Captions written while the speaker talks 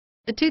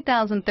The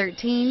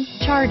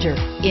 2013 Charger.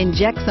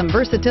 Inject some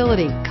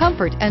versatility,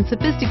 comfort, and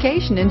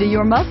sophistication into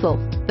your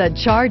muscle. The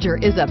Charger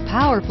is a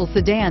powerful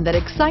sedan that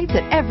excites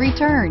at every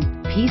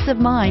turn. Peace of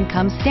mind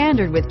comes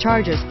standard with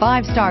Charger's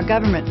 5-star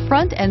government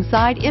front and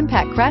side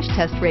impact crash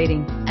test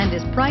rating and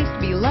is priced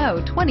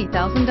below $20,000.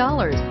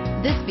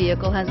 This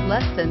vehicle has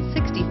less than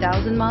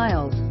 60,000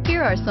 miles.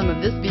 Here are some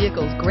of this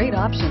vehicle's great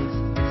options: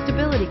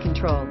 stability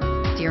control,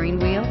 steering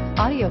wheel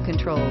audio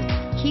controls,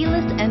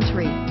 keyless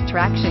entry,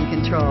 traction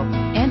control,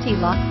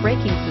 anti-lock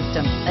braking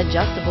system,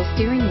 adjustable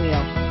steering wheel,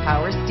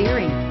 power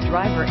steering,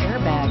 driver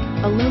airbag,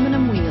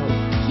 aluminum wheels,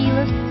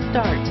 keyless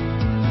start.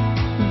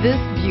 This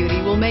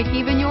beauty will make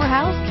even your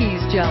house keys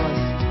jealous.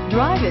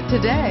 Drive it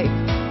today.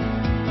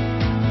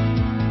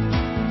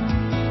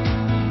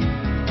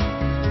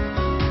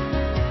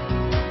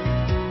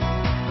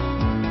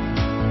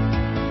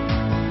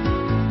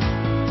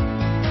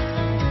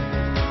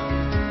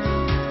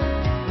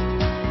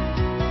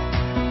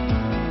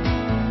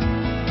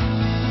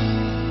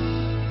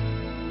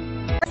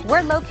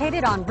 We're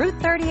located on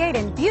Route 38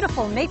 in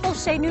beautiful Maple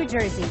Shade, New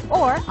Jersey,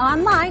 or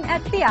online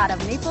at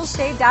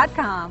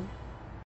fiatofmapleshade.com.